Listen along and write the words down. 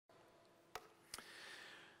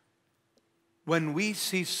When we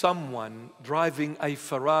see someone driving a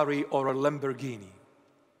Ferrari or a Lamborghini,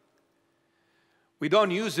 we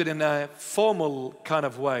don't use it in a formal kind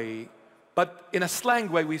of way, but in a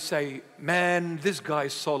slang way we say, man, this guy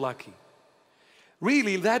is so lucky.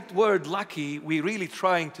 Really, that word lucky, we're really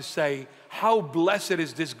trying to say, how blessed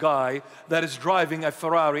is this guy that is driving a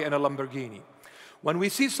Ferrari and a Lamborghini. When we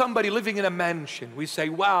see somebody living in a mansion, we say,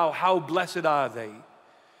 wow, how blessed are they?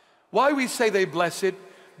 Why we say they're blessed?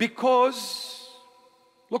 Because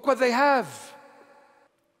look what they have.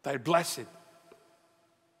 They're blessed.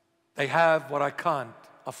 They have what I can't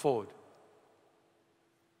afford.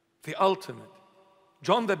 The ultimate.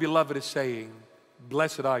 John the Beloved is saying,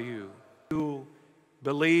 blessed are you who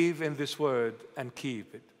believe in this word and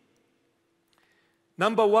keep it.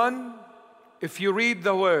 Number one, if you read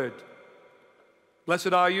the word,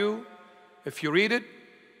 blessed are you if you read it,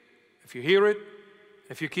 if you hear it,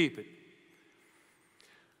 if you keep it.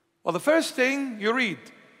 Well, the first thing you read.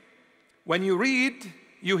 When you read,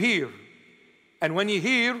 you hear. And when you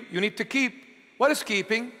hear, you need to keep. What is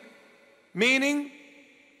keeping? Meaning,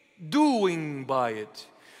 doing by it.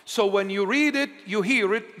 So when you read it, you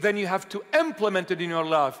hear it, then you have to implement it in your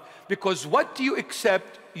life. Because what you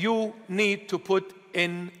accept, you need to put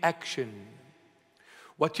in action.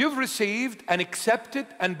 What you've received and accepted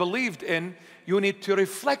and believed in, you need to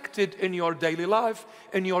reflect it in your daily life,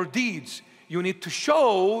 in your deeds. You need to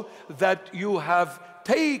show that you have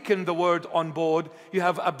taken the word on board, you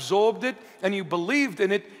have absorbed it, and you believed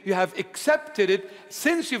in it, you have accepted it.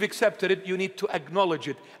 Since you've accepted it, you need to acknowledge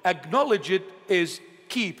it. Acknowledge it is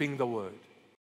keeping the word.